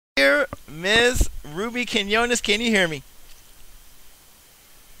Ms. Ruby Quinones, can you hear me?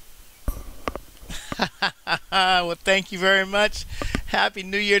 Well, thank you very much. Happy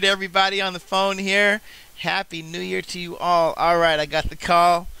New Year to everybody on the phone here. Happy New Year to you all. All right, I got the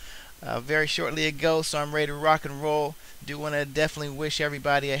call very shortly ago, so I'm ready to rock and roll. Do want to definitely wish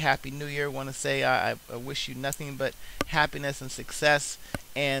everybody a Happy New Year. Want to say I wish you nothing but happiness and success.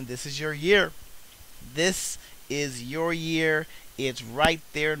 And this is your year. This is your year. It's right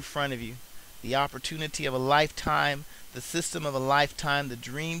there in front of you. The opportunity of a lifetime, the system of a lifetime, the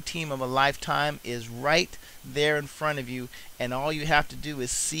dream team of a lifetime is right there in front of you, and all you have to do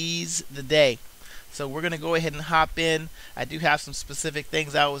is seize the day. So we're going to go ahead and hop in. I do have some specific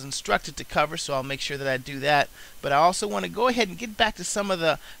things I was instructed to cover, so I'll make sure that I do that. But I also want to go ahead and get back to some of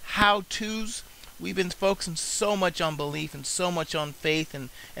the how-tos. We've been focusing so much on belief and so much on faith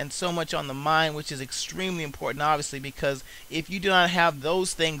and so much on the mind, which is extremely important, obviously, because if you do not have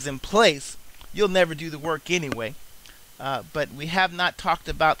those things in place, you'll never do the work anyway. But we have not talked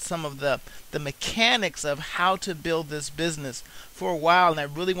about some of the mechanics of how to build this business for a while, and I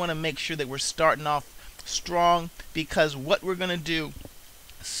really want to make sure that we're starting off strong, because what we're going to do,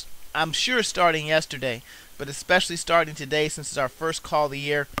 I'm sure starting yesterday, but especially starting today since it's our first call of the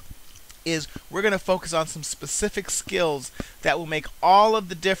year, is we're going to focus on some specific skills that will make all of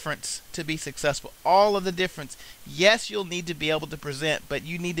the difference to be successful. All of the difference. Yes, you'll need to be able to present, but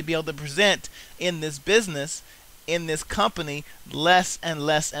you need to be able to present in this business, in this company, less and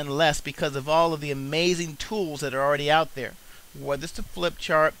less and less, because of all of the amazing tools that are already out there. Whether it's the flip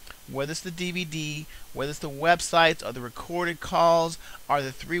chart, whether it's the DVD, whether it's the websites or the recorded calls or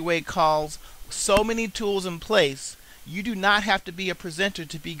the three-way calls, so many tools in place. You do not have to be a presenter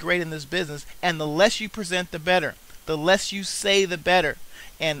to be great in this business, and the less you present, the better. The less you say, the better.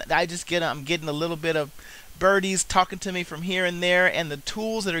 And I'm getting a little bit of birdies talking to me from here and there, and the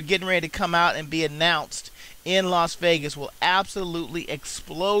tools that are getting ready to come out and be announced in Las Vegas will absolutely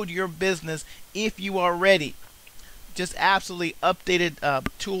explode your business if you are ready. Just absolutely updated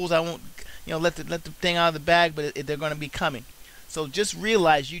tools. I won't, let the thing out of the bag, but they're going to be coming. So just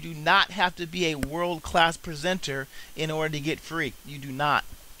realize you do not have to be a world-class presenter in order to get free. You do not.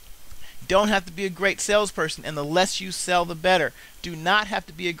 Don't have to be a great salesperson, and the less you sell, the better. Do not have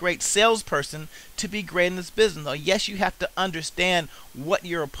to be a great salesperson to be great in this business. Now, yes, you have to understand what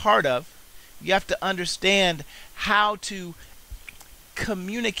you're a part of. You have to understand how to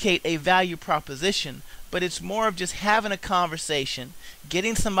communicate a value proposition, but it's more of just having a conversation,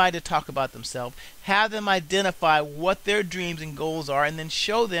 getting somebody to talk about themselves, have them identify what their dreams and goals are, and then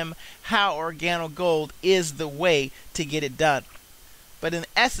show them how Organo Gold is the way to get it done. But in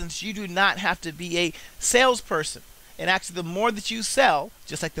essence, you do not have to be a salesperson. And actually, the more that you sell,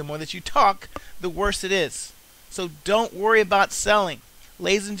 just like the more that you talk, the worse it is. So don't worry about selling.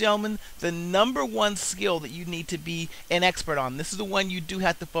 Ladies and gentlemen, the number one skill that you need to be an expert on, this is the one you do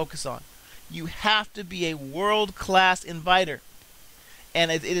have to focus on. You have to be a world-class inviter. And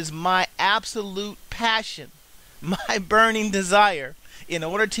it is my absolute passion, my burning desire, in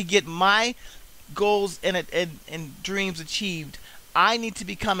order to get my goals and dreams achieved, I need to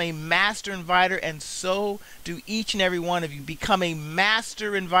become a master inviter, and so do each and every one of you. Become a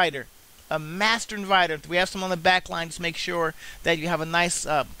master inviter. A master inviter. If we have someone on the back line, just make sure that you have a nice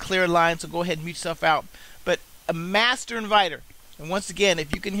clear line, so go ahead and mute yourself out. But a master inviter. And once again,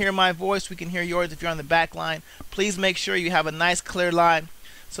 if you can hear my voice, we can hear yours if you're on the back line. Please make sure you have a nice clear line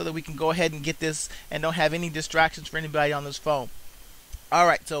so that we can go ahead and get this and don't have any distractions for anybody on this phone.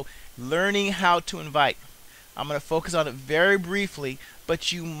 Alright, so learning how to invite. I'm going to focus on it very briefly,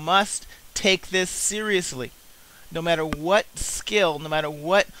 but you must take this seriously. No matter what skill, no matter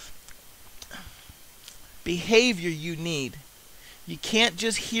what behavior you need, you can't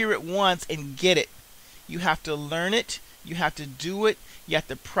just hear it once and get it. You have to learn it. You have to do it. You have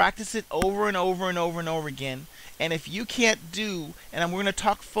to practice it over and over and over and over again. And if you can't do, and we're going to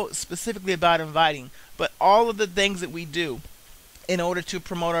talk specifically about inviting, but all of the things that we do in order to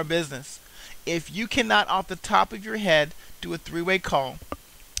promote our business, if you cannot off the top of your head do a three-way call,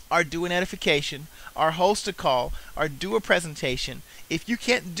 or do an edification, or host a call, or do a presentation, if you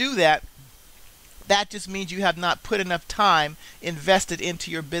can't do that, that just means you have not put enough time invested into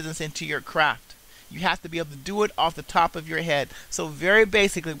your business, into your craft. You have to be able to do it off the top of your head. So very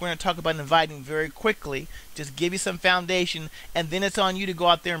basically, we're going to talk about inviting very quickly. Just give you some foundation, and then it's on you to go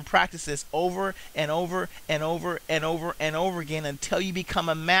out there and practice this over and over and over and over and over again until you become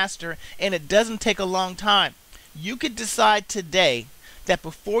a master. And it doesn't take a long time. You could decide today that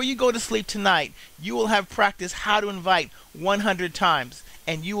before you go to sleep tonight, you will have practiced how to invite 100 times,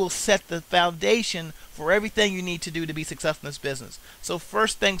 and you will set the foundation for everything you need to do to be successful in this business. So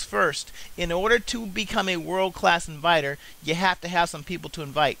first things first, in order to become a world-class inviter, you have to have some people to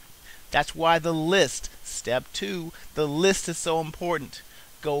invite. That's why the list, step 2, the list is so important.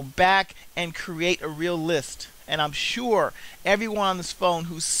 Go back and create a real list. And I'm sure everyone on this phone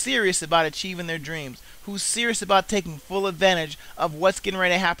who's serious about achieving their dreams, who's serious about taking full advantage of what's getting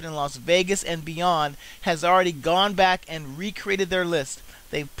ready to happen in Las Vegas and beyond, has already gone back and recreated their list.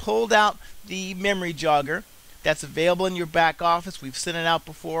 They've pulled out the memory jogger that's available in your back office. We've sent it out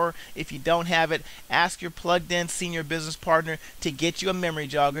before. If you don't have it, ask your plugged in senior business partner to get you a memory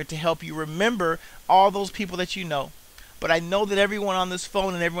jogger to help you remember all those people that you know. But I know that everyone on this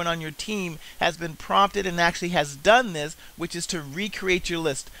phone and everyone on your team has been prompted and actually has done this, which is to recreate your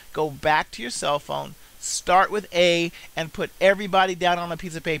list. Go back to your cell phone, start with A, and put everybody down on a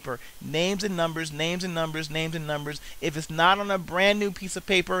piece of paper. Names and numbers, names and numbers, names and numbers. If it's not on a brand new piece of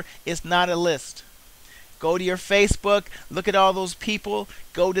paper, it's not a list. Go to your Facebook, look at all those people,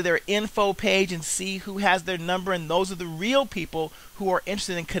 go to their info page and see who has their number, and those are the real people who are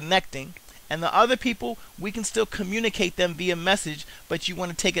interested in connecting. And the other people, we can still communicate them via message, but you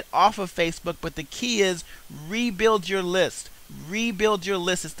want to take it off of Facebook. But the key is rebuild your list. Rebuild your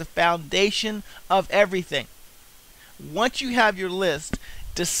list. It's the foundation of everything. Once you have your list,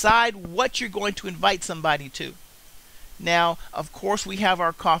 decide what you're going to invite somebody to. Now, of course, we have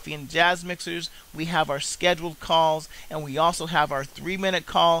our coffee and jazz mixers, we have our scheduled calls, and we also have our 3-minute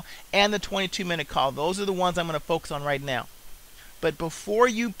call and the 22-minute call. Those are the ones I'm going to focus on right now. But before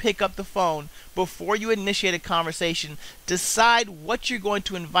you pick up the phone, before you initiate a conversation, decide what you're going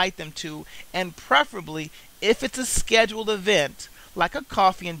to invite them to, and preferably, if it's a scheduled event, like a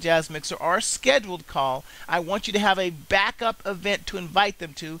coffee and jazz mixer or a scheduled call, I want you to have a backup event to invite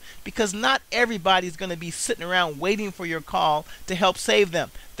them to, because not everybody's going to be sitting around waiting for your call to help save them.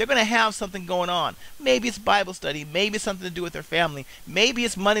 They're going to have something going on. Maybe it's Bible study, maybe it's something to do with their family, maybe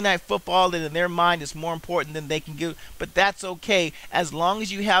it's Monday Night Football that in their mind is more important than they can give, but that's okay. As long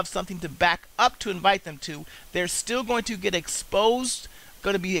as you have something to back up to invite them to, they're still going to get exposed,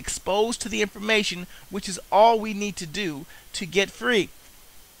 going to be exposed to the information, which is all we need to do to get free.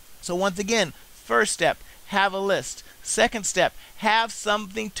 So once again, first step, have a list. Second step, have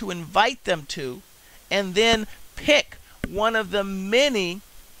something to invite them to, and then pick one of the many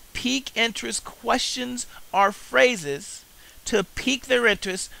pique interest questions or phrases to pique their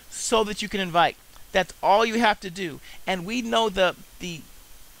interest so that you can invite. That's all you have to do. And we know the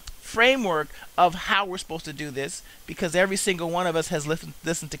framework of how we're supposed to do this, because every single one of us has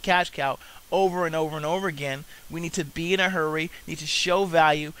listened to Cash Cow over and over and over again. We need to be in a hurry, need to show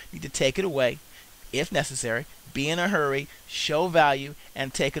value, need to take it away if necessary. Be in a hurry, show value,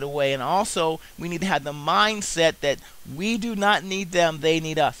 and take it away. And also, we need to have the mindset that we do not need them, they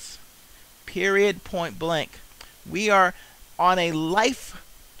need us. Period, point blank. We are on a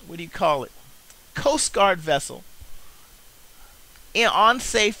Coast Guard vessel on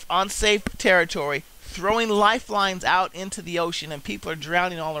safe territory, throwing lifelines out into the ocean, and people are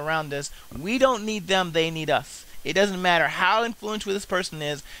drowning all around us. We don't need them, they need us. It doesn't matter how influential this person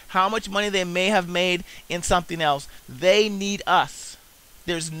is, how much money they may have made in something else. They need us.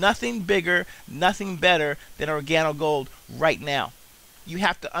 There's nothing bigger, nothing better than organo gold right now. You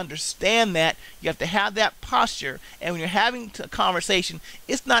have to understand that. You have to have that posture. And when you're having a conversation,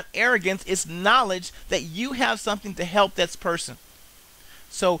 it's not arrogance, it's knowledge that you have something to help this person.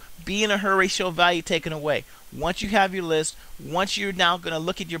 So be in a hurry, show value, taken away. Once you have your list, once you're now going to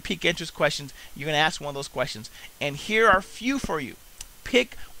look at your peak interest questions, you're going to ask one of those questions. And here are a few for you.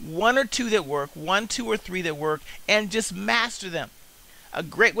 Pick 1 or 2 that work, 1, 2, or 3 that work, and just master them. A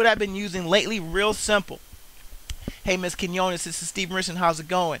great one I've been using lately, real simple. Hey, Miss Quinones, this is Stephen Richardson. How's it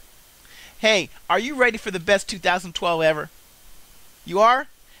going? Hey, are you ready for the best 2012 ever? You are?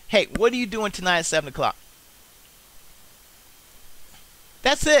 Hey, what are you doing tonight at 7 o'clock?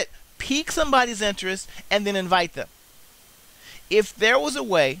 That's it. Pique somebody's interest and then invite them. If there was a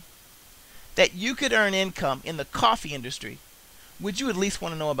way that you could earn income in the coffee industry, would you at least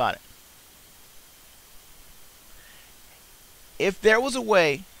want to know about it? If there was a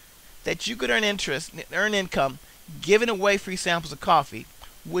way that you could earn income giving away free samples of coffee,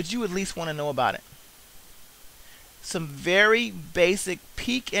 would you at least want to know about it? Some very basic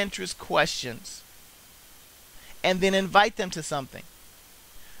pique interest questions, and then invite them to something.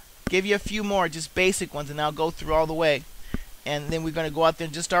 Give you a few more, just basic ones, and I'll go through all the way. And then we're going to go out there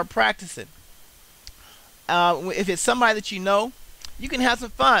and just start practicing. If it's somebody that you know, you can have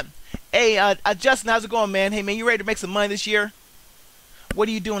some fun. Hey, Justin, how's it going, man? Hey, man, you ready to make some money this year? What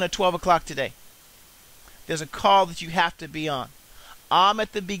are you doing at 12 o'clock today? There's a call that you have to be on. I'm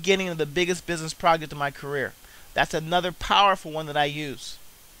at the beginning of the biggest business project of my career. That's another powerful one that I use.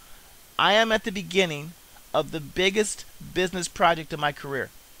 I am at the beginning of the biggest business project of my career.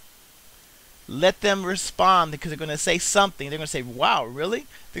 Let them respond, because they're going to say something. They're going to say, wow, really?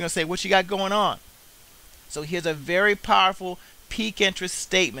 They're going to say, what you got going on? So here's a very powerful peak interest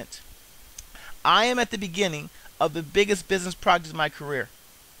statement. I am at the beginning of the biggest business project of my career.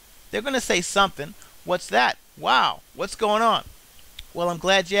 They're going to say something. What's that? Wow, what's going on? Well, I'm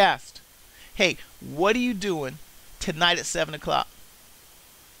glad you asked. Hey, what are you doing tonight at 7 o'clock?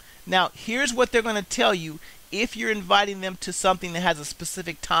 Now, here's what they're going to tell you if you're inviting them to something that has a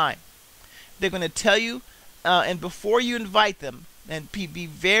specific time. They're going to tell you, and before you invite them, and be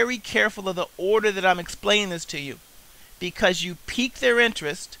very careful of the order that I'm explaining this to you, because you pique their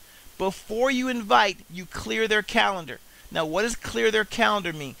interest. Before you invite, you clear their calendar. Now, what does clear their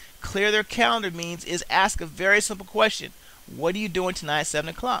calendar mean? Clear their calendar means is ask a very simple question. What are you doing tonight at 7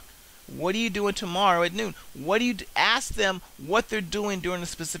 o'clock? What are you doing tomorrow at noon? What do you ask them what they're doing during a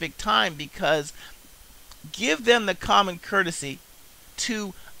specific time, because give them the common courtesy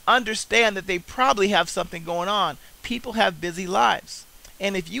to understand that they probably have something going on. People have busy lives.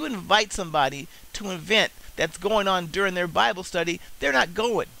 And if you invite somebody to an event that's going on during their Bible study, they're not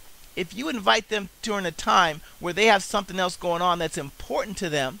going. If you invite them during a time where they have something else going on that's important to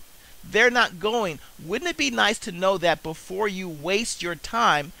them, they're not going. Wouldn't it be nice to know that before you waste your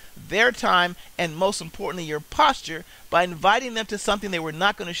time, their time, and most importantly your posture, by inviting them to something they were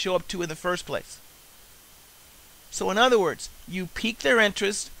not going to show up to in the first place? So in other words, you pique their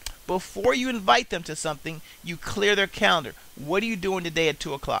interest. Before you invite them to something, you clear their calendar. What are you doing today at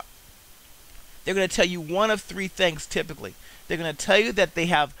 2 o'clock? They're going to tell you one of three things typically. They're going to tell you that they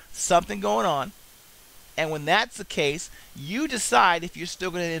have something going on. And when that's the case, you decide if you're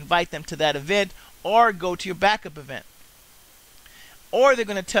still going to invite them to that event or go to your backup event. Or they're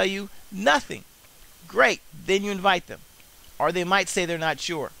going to tell you nothing. Great. Then you invite them. Or they might say they're not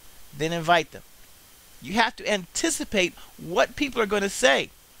sure. Then invite them. You have to anticipate what people are going to say.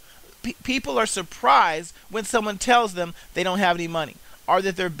 People are surprised when someone tells them they don't have any money, or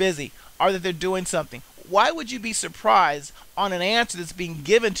that they're busy, or that they're doing something. Why would you be surprised on an answer that's being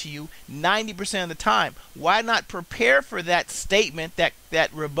given to you 90% of the time? Why not prepare for that statement,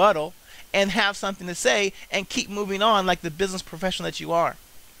 that rebuttal, and have something to say and keep moving on like the business professional that you are?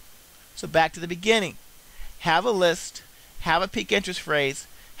 So back to the beginning. Have a list, have a peak interest phrase,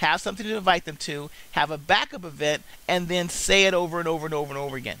 have something to invite them to, have a backup event, and then say it over and over and over and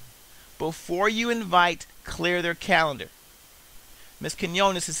over again. Before you invite, clear their calendar. Miss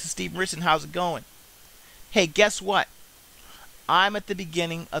Quinones, this is StephenVRichardson. How's it going? Hey, guess what? I'm at the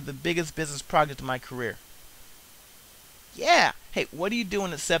beginning of the biggest business project of my career. Yeah. Hey, what are you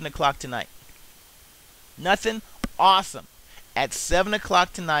doing at 7 o'clock tonight? Nothing? Awesome. At 7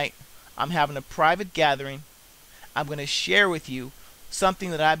 o'clock tonight, I'm having a private gathering. I'm going to share with you something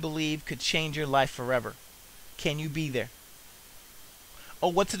that I believe could change your life forever. Can you be there? Oh,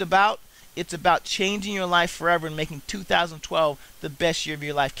 what's it about? It's about changing your life forever and making 2012 the best year of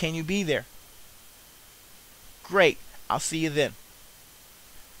your life. Can you be there? Great. I'll see you then.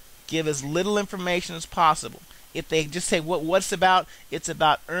 Give as little information as possible. If they just say what's about, it's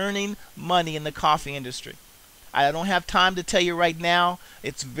about earning money in the coffee industry. I don't have time to tell you right now.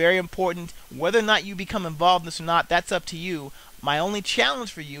 It's very important. Whether or not you become involved in this or not, that's up to you. My only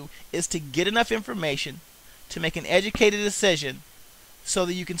challenge for you is to get enough information to make an educated decision, so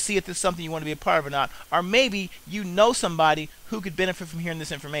that you can see if there's something you want to be a part of or not. Or maybe you know somebody who could benefit from hearing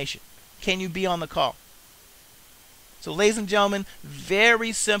this information. Can you be on the call? So ladies and gentlemen,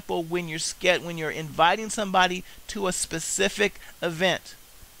 very simple when you're inviting somebody to a specific event.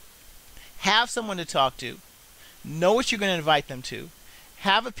 Have someone to talk to. Know what you're going to invite them to.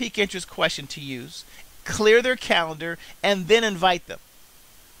 Have a peak interest question to use. Clear their calendar and then invite them,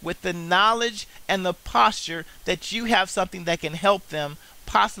 with the knowledge and the posture that you have something that can help them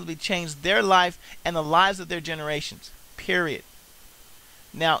possibly change their life and the lives of their generations. Period.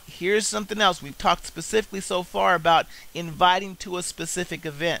 Now, here's something else. We've talked specifically so far about inviting to a specific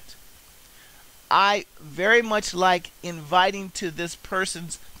event. I very much like inviting to this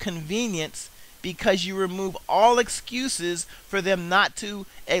person's convenience, because you remove all excuses for them not to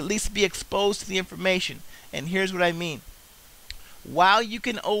at least be exposed to the information. And here's what I mean. While you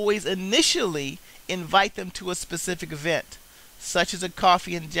can always initially invite them to a specific event, such as a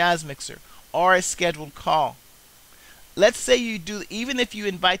coffee and jazz mixer or a scheduled call, let's say you do, even if you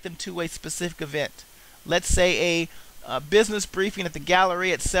invite them to a specific event, let's say a business briefing at the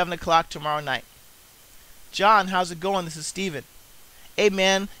gallery at 7 o'clock tomorrow night. John, how's it going? This is Stephen. Hey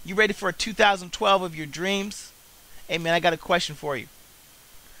man, you ready for a 2012 of your dreams? Hey man, I got a question for you.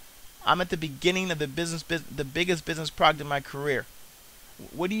 I'm at the beginning of the biggest business project in my career.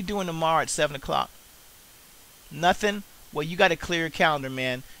 What are you doing tomorrow at 7 o'clock? Nothing? Well, you got to clear your calendar,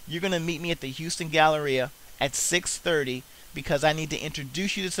 man. You're going to meet me at the Houston Galleria at 6:30 because I need to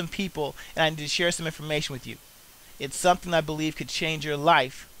introduce you to some people and I need to share some information with you. It's something I believe could change your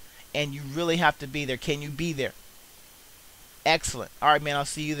life, and you really have to be there. Can you be there? Excellent. All right, man, I'll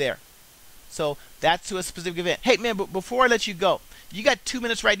see you there. So that's to a specific event. Hey, man, but before I let you go, you got 2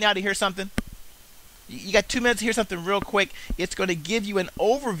 minutes right now to hear something? You got 2 minutes to hear something real quick. It's going to give you an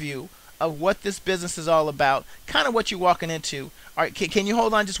overview of what this business is all about, kind of what you're walking into. All right, can you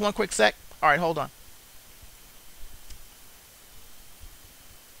hold on just one quick sec? All right, hold on.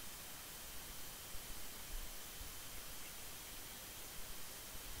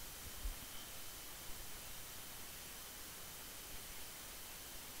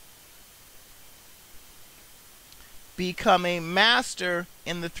 Become a master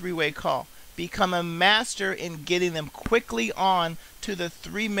in the three-way call. Become a master in getting them quickly on to the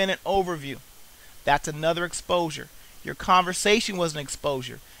 3-minute overview. That's another exposure. Your conversation was an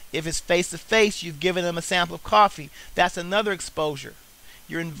exposure. If it's face-to-face, you've given them a sample of coffee. That's another exposure.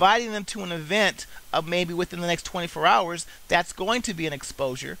 You're inviting them to an event of maybe within the next 24 hours. That's going to be an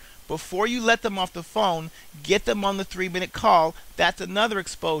exposure. Before you let them off the phone, get them on the 3-minute call. That's another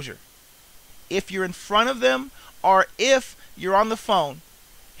exposure. If you're in front of them, or if you're on the phone,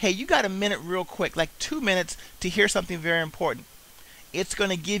 hey, you got a minute real quick, like 2 minutes to hear something very important. It's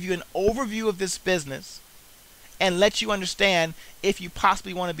going to give you an overview of this business and let you understand if you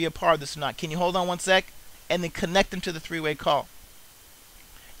possibly want to be a part of this or not. Can you hold on one sec? And then connect them to the 3-way call.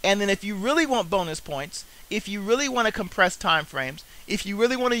 And then if you really want bonus points, if you really want to compress time frames, if you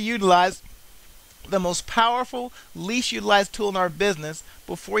really want to utilize the most powerful, least utilized tool in our business,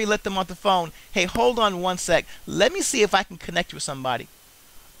 before you let them on the phone, hey, hold on one sec. Let me see if I can connect you with somebody.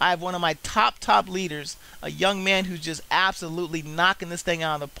 I have one of my top leaders, a young man who's just absolutely knocking this thing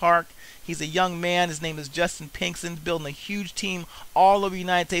out of the park. He's a young man. His name is Justin Pinkson, building a huge team all over the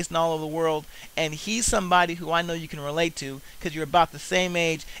United States and all over the world. And he's somebody who I know you can relate to because you're about the same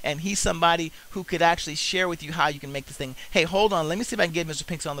age. And he's somebody who could actually share with you how you can make this thing. Hey, hold on. Let me see if I can get Mr.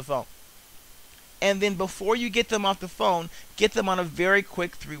 Pinkson on the phone. And then before you get them off the phone, get them on a very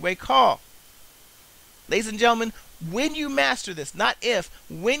quick 3-way call. Ladies and gentlemen, when you master this, not if,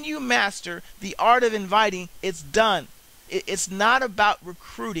 when you master the art of inviting, it's done. It's not about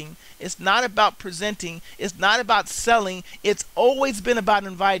recruiting. It's not about presenting. It's not about selling. It's always been about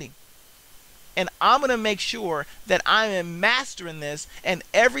inviting. And I'm going to make sure that I am mastering this, and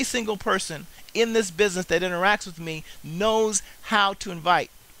every single person in this business that interacts with me knows how to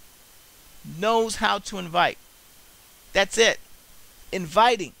invite. Knows how to invite. That's it.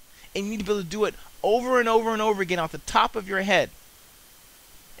 Inviting. And you need to be able to do it over and over and over again off the top of your head.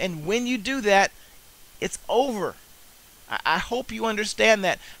 And when you do that, it's over. I hope you understand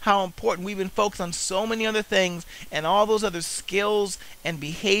that, how important. We've been focused on so many other things, and all those other skills and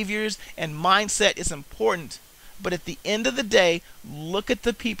behaviors and mindset is important. But at the end of the day, look at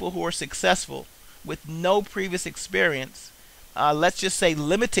the people who are successful with no previous experience. Let's just say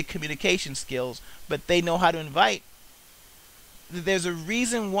limited communication skills, but they know how to invite. There's a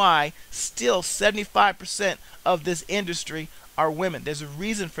reason why still 75% of this industry are women. There's a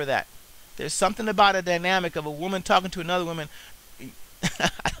reason for that. There's something about a dynamic of a woman talking to another woman.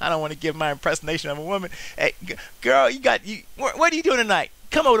 I don't want to give my impersonation of a woman. Hey, girl, what are you doing tonight?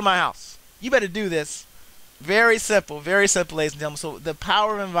 Come over to my house. You better do this. Very simple, ladies and gentlemen. So the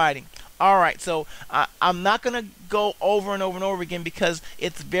power of inviting. All right, so I'm not going to go over and over and over again because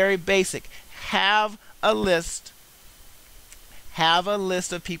it's very basic. Have a list. Have a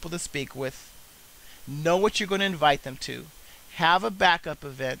list of people to speak with. Know what you're going to invite them to. Have a backup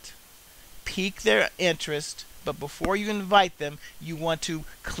event. Pique their interest, but before you invite them, you want to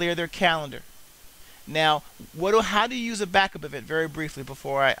clear their calendar. Now, how do you use a backup event? Very briefly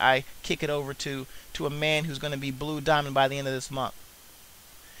before I kick it over to a man who's going to be Blue Diamond by the end of this month.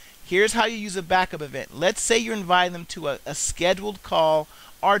 Here's how you use a backup event. Let's say you're inviting them to a scheduled call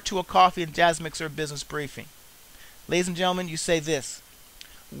or to a coffee and jazz mix or business briefing. Ladies and gentlemen, you say this.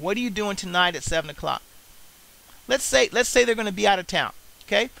 What are you doing tonight at 7 o'clock? Let's say they're going to be out of town.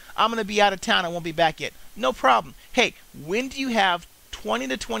 Okay? I'm going to be out of town. I won't be back yet. No problem. Hey, when do you have 20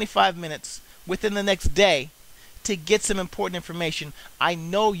 to 25 minutes within the next day to get some important information? I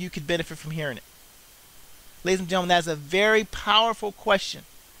know you could benefit from hearing it. Ladies and gentlemen, that's a very powerful question.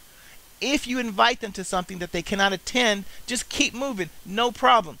 If you invite them to something that they cannot attend, just keep moving. No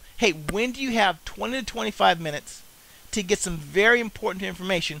problem. Hey, when do you have 20 to 25 minutes to get some very important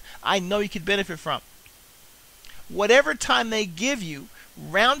information I know you could benefit from. Whatever time they give you,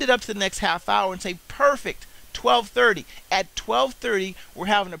 round it up to the next half hour and say, perfect, 12:30. At 12:30, we're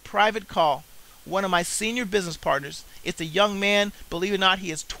having a private call. One of my senior business partners, it's a young man, believe it or not,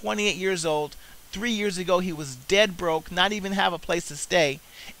 he is 28 years old. 3 years ago, he was dead broke, not even have a place to stay.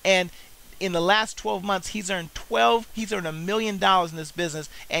 And in the last 12 months, he's earned $1 million in this business,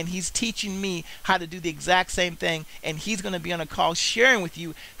 and he's teaching me how to do the exact same thing. And he's going to be on a call sharing with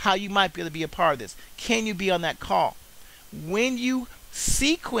you how you might be able to be a part of this. Can you be on that call? When you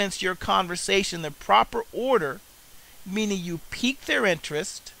sequence your conversation in the proper order, meaning you pique their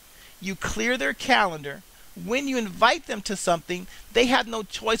interest, you clear their calendar. When you invite them to something, they have no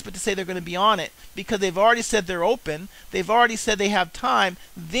choice but to say they're going to be on it because they've already said they're open. They've already said they have time.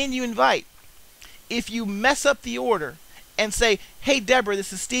 Then you invite. If you mess up the order and say, hey, Deborah,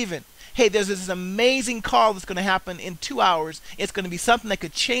 this is Stephen. Hey, there's this amazing call that's going to happen in 2 hours. It's going to be something that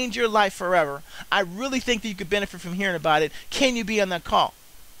could change your life forever. I really think that you could benefit from hearing about it. Can you be on that call?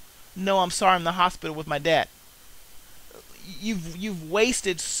 No, I'm sorry, I'm in the hospital with my dad. You've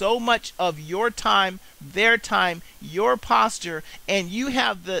wasted so much of your time, their time, your posture, and you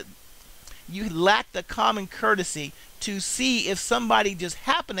lack the common courtesy to see if somebody just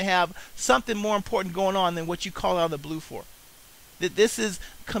happened to have something more important going on than what you call out of the blue for. That this is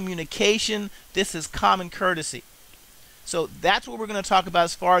communication, this is common courtesy. So that's what we're going to talk about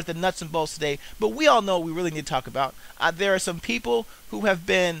as far as the nuts and bolts today. But we all know what we really need to talk about. There are some people who have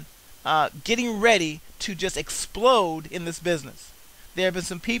been getting ready to just explode in this business. There have been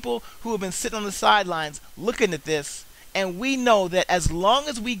some people who have been sitting on the sidelines looking at this, and we know that as long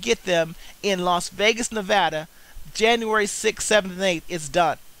as we get them in Las Vegas, Nevada, January 6th, 7th, and 8th, it's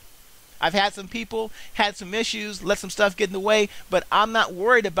done. I've had some people, had some issues, let some stuff get in the way, but I'm not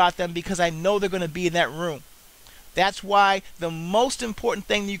worried about them because I know they're going to be in that room. That's why the most important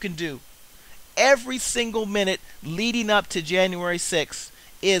thing you can do every single minute leading up to January 6th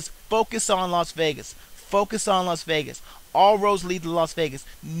is focus on Las Vegas. Focus on Las Vegas. All roads lead to Las Vegas.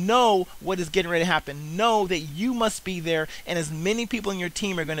 Know what is getting ready to happen. Know that you must be there, and as many people in your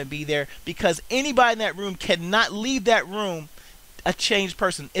team are going to be there, because anybody in that room cannot leave that room a changed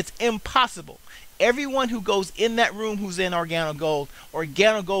person. It's impossible. Everyone who goes in that room who's in Organo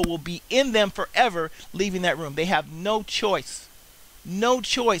Gold will be in them forever leaving that room. They have no choice. No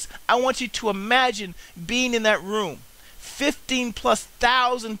choice. I want you to imagine being in that room.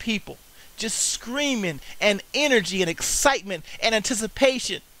 15,000+ people just screaming, and energy and excitement and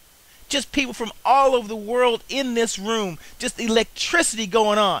anticipation. Just people from all over the world in this room. Just electricity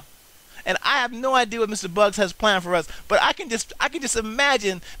going on. And I have no idea what Mr. Bugs has planned for us, but I can just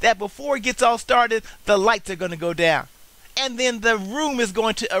imagine that before it gets all started, the lights are going to go down. And then the room is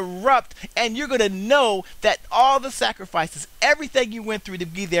going to erupt, and you're going to know that all the sacrifices, everything you went through to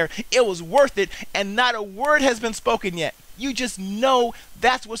be there, it was worth it, and not a word has been spoken yet. You just know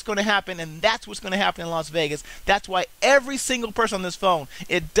that's what's going to happen, and that's what's going to happen in Las Vegas. That's why every single person on this phone,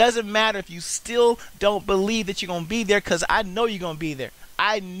 it doesn't matter if you still don't believe that you're going to be there, because I know you're going to be there.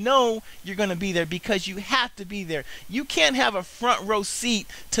 I know you're going to be there because you have to be there. You can't have a front row seat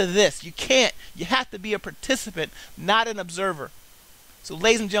to this. You can't. You have to be a participant, not an observer. So,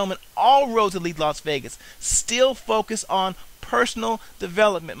 ladies and gentlemen, all roads that lead to Las Vegas. Still focus on personal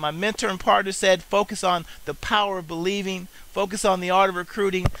development. My mentor and partner said focus on the power of believing, focus on the art of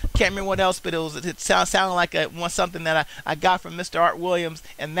recruiting. Can't remember what else, but it sounded like something that I got from Mr. Art Williams,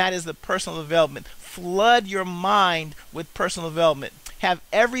 and that is the personal development. Flood your mind with personal development. Have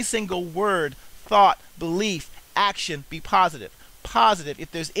every single word, thought, belief, action be positive. Positive. If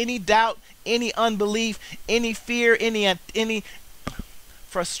there's any doubt, any unbelief, any fear, any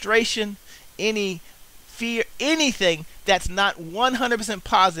frustration, any fear, anything that's not 100%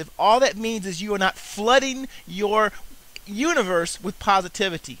 positive, all that means is you are not flooding your universe with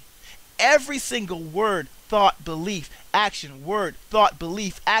positivity. Every single word, thought, belief, action, word, thought,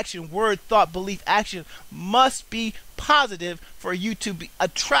 belief, action, word, thought, belief, action must be positive for you to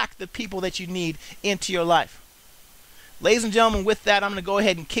attract the people that you need into your life. Ladies and gentlemen, with that, I'm going to go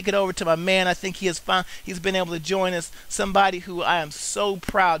ahead and kick it over to my man. I think he's been able to join us, somebody who I am so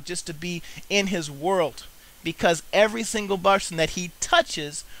proud just to be in his world, because every single person that he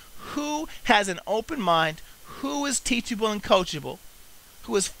touches, who has an open mind, who is teachable and coachable,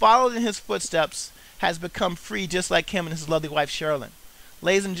 who has followed in his footsteps, has become free just like him and his lovely wife, Sherilyn.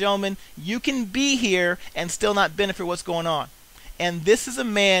 Ladies and gentlemen, you can be here and still not benefit what's going on. And this is a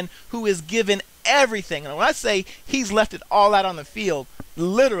man who is given everything. And when I say he's left it all out on the field,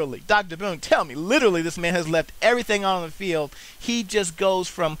 literally, Dr. Boone, tell me, literally this man has left everything out on the field. He just goes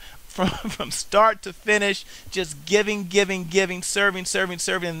from from start to finish, just giving,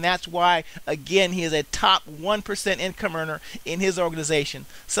 serving, and that's why, again, he is a top 1% income earner in his organization.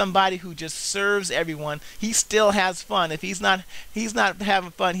 Somebody who just serves everyone. He still has fun. If he's not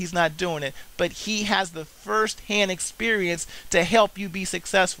having fun, he's not doing it. But he has the first-hand experience to help you be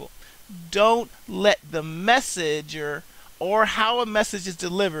successful. Don't let the message or how a message is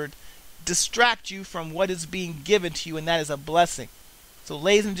delivered distract you from what is being given to you, and that is a blessing. So,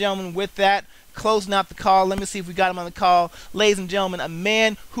 ladies and gentlemen, with that, closing out the call, let me see if we got him on the call. Ladies and gentlemen, a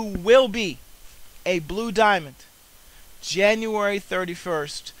man who will be a Blue Diamond, January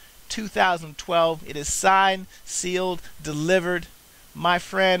 31st, 2012. It is signed, sealed, delivered. My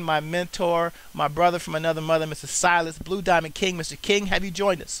friend, my mentor, my brother from another mother, Mr. Silas, Blue Diamond King. Mr. King, have you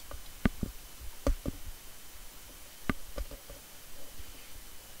joined us?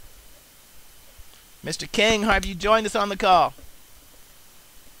 Mr. King, have you joined us on the call?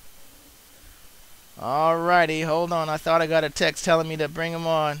 Alrighty, hold on. I thought I got a text telling me to bring him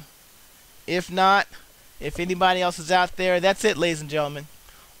on. If not, if anybody else is out there, that's it, ladies and gentlemen.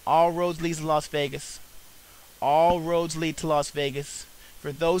 All roads lead to Las Vegas. All roads lead to Las Vegas.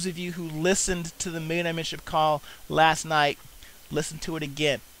 For those of you who listened to the Millionaire Mentorship call last night, listen to it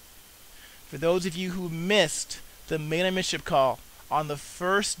again. For those of you who missed the Millionaire Mentorship call on the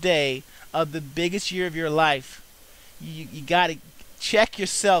first day of the biggest year of your life, you got to check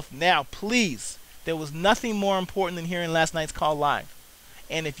yourself now, please. There was nothing more important than hearing last night's call live.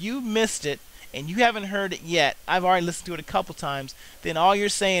 And if you missed it and you haven't heard it yet, I've already listened to it a couple times, then all you're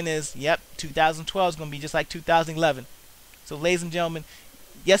saying is, yep, 2012 is going to be just like 2011. So, ladies and gentlemen,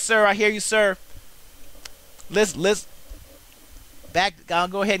 yes, sir, I hear you, sir. Let's back. I'll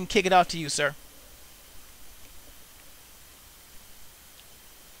go ahead and kick it off to you, sir.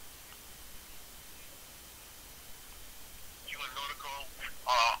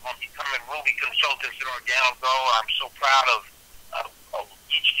 On becoming Ruby consultants in Organic Go. I'm so proud of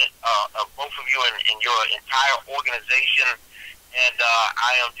both of you and your entire organization, and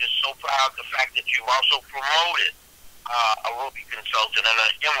I am just so proud of the fact that you've also promoted a Ruby consultant and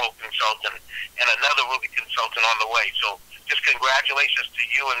an Emerald consultant and another Ruby consultant on the way. So just congratulations to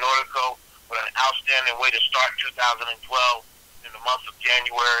you and Nordico with an outstanding way to start 2012 in the month of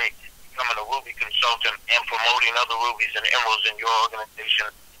January, becoming a Ruby consultant and promoting other Rubies and Emeralds in your organization.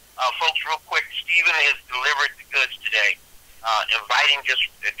 Folks, real quick, Stephen has delivered the goods today. Inviting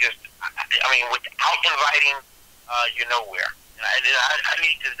without inviting, you're nowhere. And I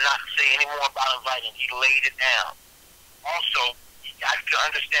need to not say any more about inviting. He laid it down. Also, you got to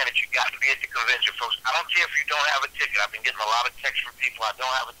understand that you got to be at the convention, folks. I don't care if you don't have a ticket. I've been getting a lot of texts from people. I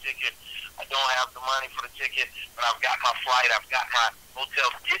don't have a ticket. I don't have the money for the ticket, but I've got my flight. I've got my hotel.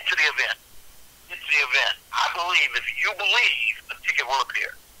 Get to the event. Get to the event. I believe if you believe, a ticket will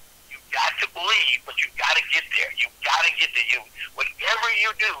appear. You got to believe, but you got to get there. You got to get there. Whatever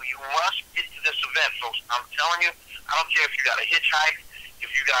you do, you must get to this event, folks. I'm telling you, I don't care if you got to hitchhike, if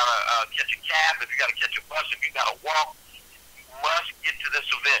you got to catch a cab, if you got to catch a bus, if you got to walk. You must get to this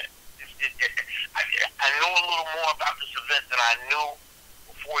event. I know a little more about this event than I knew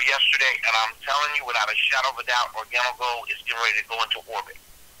before yesterday, and I'm telling you, without a shadow of a doubt, Organic Go is getting ready to go into orbit,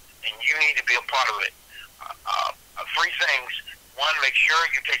 and you need to be a part of it. Three things. One, make sure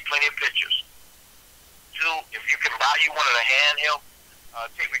you take plenty of pictures. Two, if you can buy you one of the handheld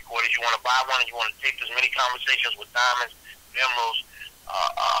tape recorders, you want to buy one and you want to tape as many conversations with diamonds, emeralds,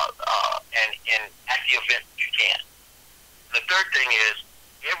 and at the event you can. And the third thing is,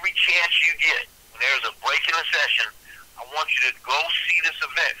 every chance you get, when there's a break in the session, I want you to go see this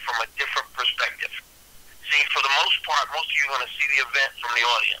event from a different perspective. See, for the most part, most of you are going to see the event from the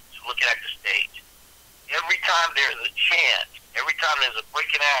audience, looking at the stage. Every time there's a chance, every time there's a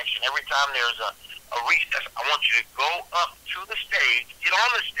break in action, every time there's a recess, I want you to go up to the stage, get on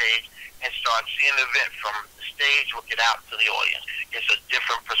the stage, and start seeing the event from the stage, looking out to the audience. It's a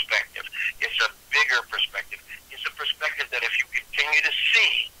different perspective. It's a bigger perspective. It's a perspective that if you continue to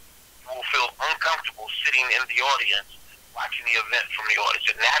see, you will feel uncomfortable sitting in the audience watching the event from the audience.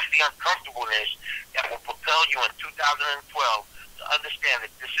 And that's the uncomfortableness that will propel you in 2012 to understand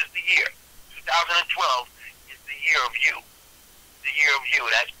that this is the year. 2012 is the year of you. The year of you.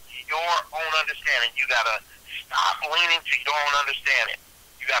 That's your own understanding. You got to stop leaning to your own understanding.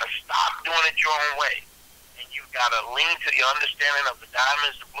 You got to stop doing it your own way. And you got to lean to the understanding of the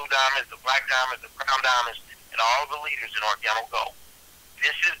diamonds, the blue diamonds, the black diamonds, the crown diamonds, and all the leaders in Organic Go.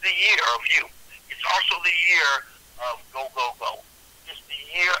 This is the year of you. It's also the year of go, go, go. It's the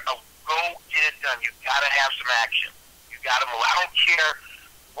year of go, get it done. You got to have some action. You got to move. I don't care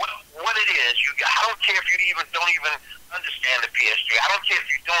what it is. I don't care if you don't even understand the PS3. I don't care if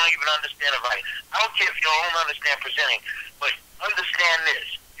you don't even understand inviting. I don't care if you don't understand presenting. But understand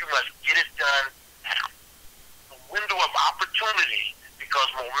this. You must get it done now. The window of opportunity, because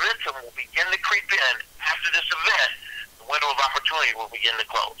momentum will begin to creep in after this event, the window of opportunity will begin to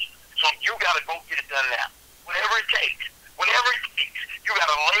close. So you got to go get it done now. Whatever it takes. Whatever it takes. You got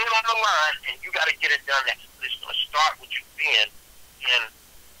to lay it on the line, and you got to get it done now. It's going to start with you being in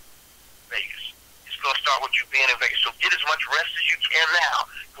Vegas. It's going to start with you being in Vegas. So get as much rest as you can now,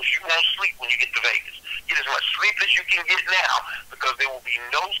 because you won't sleep when you get to Vegas. Get as much sleep as you can get now, because there will be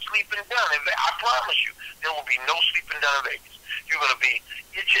no sleeping done in Vegas. I promise you, there will be no sleeping done in Vegas. You're going to be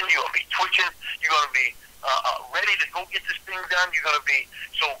itching. You're going to be twitching. You're going to be ready to go get this thing done. You're going to be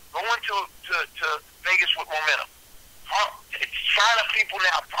going to Vegas with momentum. Sign up people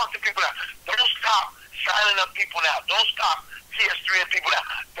now. Talk to people now. Don't stop signing up people now. Don't stop PS3 people now.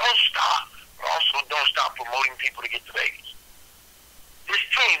 Don't stop. But also don't stop promoting people to get to Vegas. This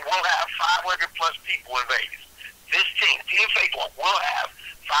team will have 500 plus people in Vegas. This team, Team Faithful, will have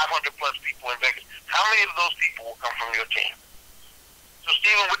 500 plus people in Vegas. How many of those people will come from your team? So,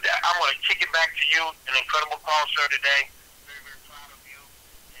 Stephen, with that, I'm going to kick it back to you. An incredible call, sir, today. Very, very proud of you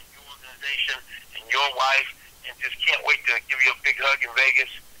and your organization and your wife. And just can't wait to give you a big hug in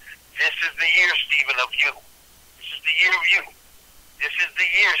Vegas. This is the year, Stephen, of you. This is the year of you. This is the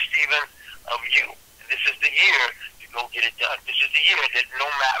year, Stephen, of you. And this is the year to go get it done. This is the year that no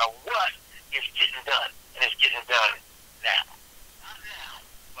matter what, it's getting done. And it's getting done now. Not now,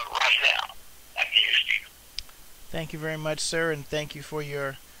 but right now. Back to you, Stephen. Thank you very much, sir, and thank you for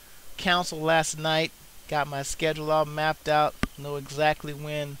your counsel last night. Got my schedule all mapped out. Know exactly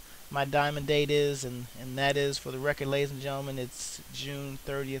when my diamond date is, and that is, for the record, ladies and gentlemen, it's June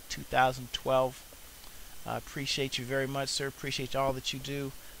 30th, 2012. I appreciate you very much, sir. Appreciate all that you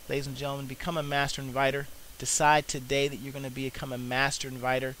do. Ladies and gentlemen, become a master inviter. Decide today that you're going to become a master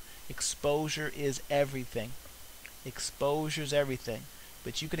inviter. Exposure is everything. Exposure is everything.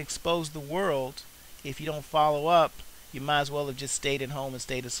 But you can expose the world. If you don't follow up, you might as well have just stayed at home and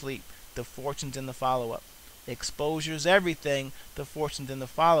stayed asleep. The fortune's in the follow-up. Exposure is everything. The fortune's in the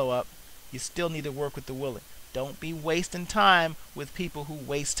follow-up. You still need to work with the willing. Don't be wasting time with people who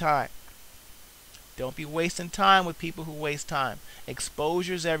waste time. Don't be wasting time with people who waste time.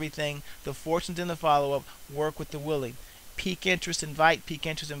 Exposure is everything. The fortune's in the follow-up. Work with the willing. Peak interest, invite. Peak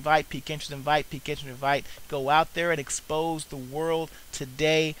interest, invite. Peak interest, invite. Peak interest, invite. Go out there and expose the world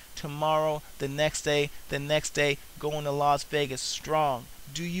today, tomorrow, the next day, going to Las Vegas strong.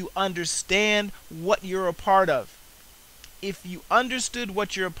 Do you understand what you're a part of? If you understood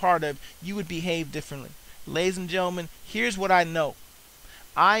what you're a part of, you would behave differently. Ladies and gentlemen, here's what I know.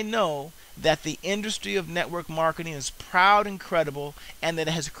 I know that the industry of network marketing is proud and credible, and that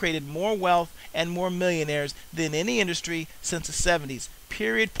it has created more wealth and more millionaires than any industry since the 70s.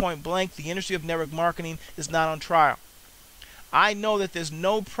 Period, point blank. The industry of network marketing is not on trial. I know that there's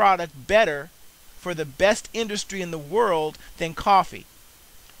no product better for the best industry in the world than coffee.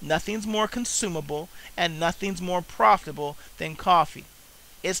 Nothing's more consumable and nothing's more profitable than coffee.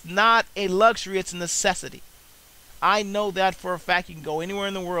 It's not a luxury, it's a necessity. I know that for a fact. You can go anywhere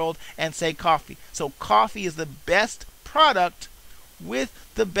in the world and say coffee. So coffee is the best product with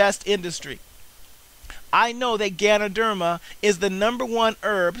the best industry. I know that Ganoderma is the #1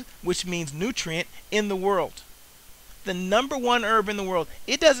 herb, which means nutrient, in the world. The #1 herb in the world.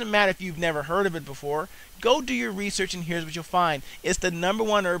 It doesn't matter if you've never heard of it before. Go do your research and here's what you'll find. It's the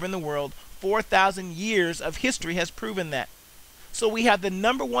 #1 herb in the world. 4,000 years of history has proven that. So we have the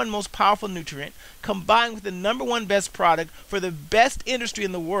 #1 most powerful nutrient combined with the #1 best product for the best industry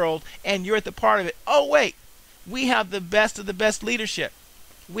in the world, and you're at the part of it. Oh wait, we have the best of the best leadership.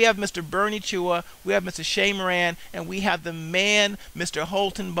 We have Mr. Bernie Chua, we have Mr. Shea Moran, and we have the man, Mr.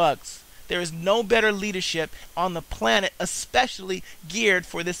 Holton Buggs. There is no better leadership on the planet, especially geared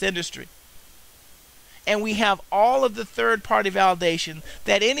for this industry. And we have all of the third-party validation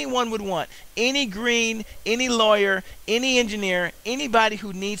that anyone would want. Any green, any lawyer, any engineer, anybody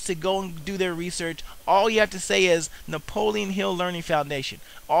who needs to go and do their research, all you have to say is Napoleon Hill Learning Foundation.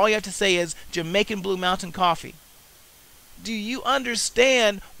 All you have to say is Jamaican Blue Mountain Coffee. Do you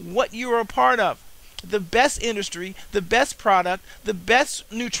understand what you're a part of? The best industry, the best product, the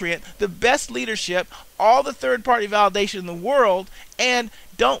best nutrient, the best leadership, all the third-party validation in the world, and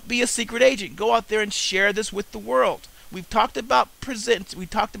don't be a secret agent. Go out there and share this with the world. We've talked about we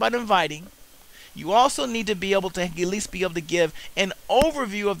talked about inviting. You also need to be able to at least be able to give an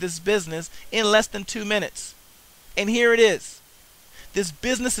overview of this business in less than 2 minutes. And here it is. This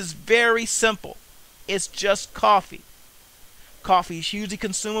business is very simple. It's just coffee. Coffee is hugely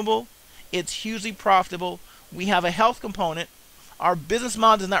consumable. It's hugely profitable. We have a health component. Our business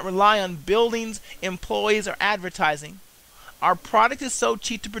model does not rely on buildings, employees, or advertising. Our product is so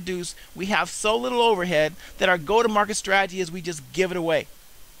cheap to produce, we have so little overhead that our go-to-market strategy is we just give it away.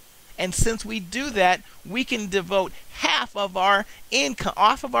 And since we do that, we can devote half of our income,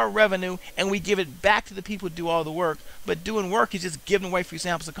 off of our revenue, and we give it back to the people who do all the work. But doing work is just giving away free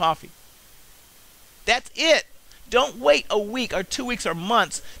samples of coffee. That's it. Don't wait a week or 2 weeks or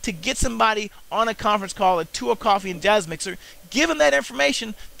months to get somebody on a conference call, a tour coffee and jazz mixer. Give them that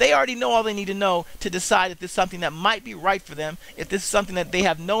information. They already know all they need to know to decide if this is something that might be right for them, if this is something that they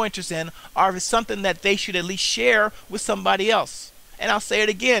have no interest in, or if it's something that they should at least share with somebody else. And I'll say it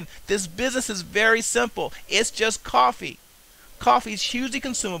again, this business is very simple. It's just coffee. Coffee is hugely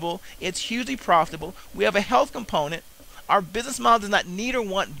consumable. It's hugely profitable. We have a health component. Our business model does not need or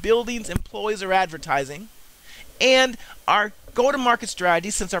want buildings, employees, or advertising. And our go-to-market strategy,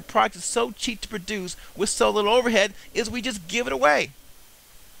 since our product is so cheap to produce with so little overhead, is we just give it away.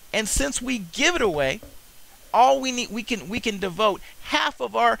 And since we give it away, all we need, we can devote half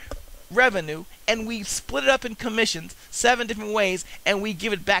of our revenue, and we split it up in commissions 7 different ways, and we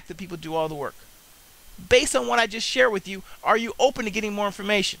give it back to people who do all the work. Based on what I just shared with you, are you open to getting more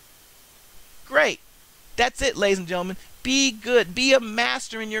information? Great. That's it, ladies and gentlemen. Be good. Be a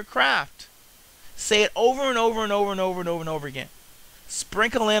master in your craft. Say it over and over and over and over and over and over again.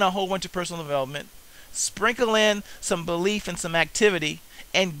 Sprinkle in a whole bunch of personal development. Sprinkle in some belief and some activity,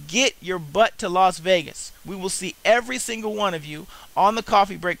 and get your butt to Las Vegas. We will see every single one of you on the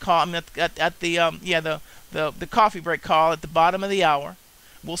coffee break call. I mean, at the coffee break call at the bottom of the hour.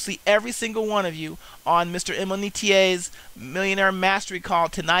 We'll see every single one of you on Mr. Emonitier's Millionaire Mastery call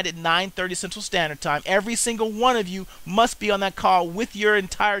tonight at 9:30 Central Standard Time. Every single one of you must be on that call with your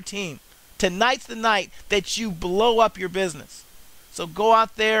entire team. Tonight's the night that you blow up your business. So go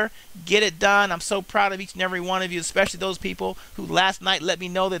out there, get it done. I'm so proud of each and every one of you, especially those people who last night let me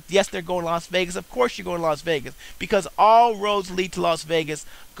know that, yes, they're going to Las Vegas. Of course you're going to Las Vegas, because all roads lead to Las Vegas.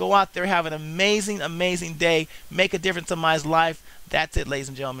 Go out there, have an amazing, amazing day. Make a difference in my life. That's it, ladies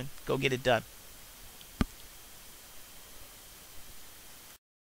and gentlemen. Go get it done.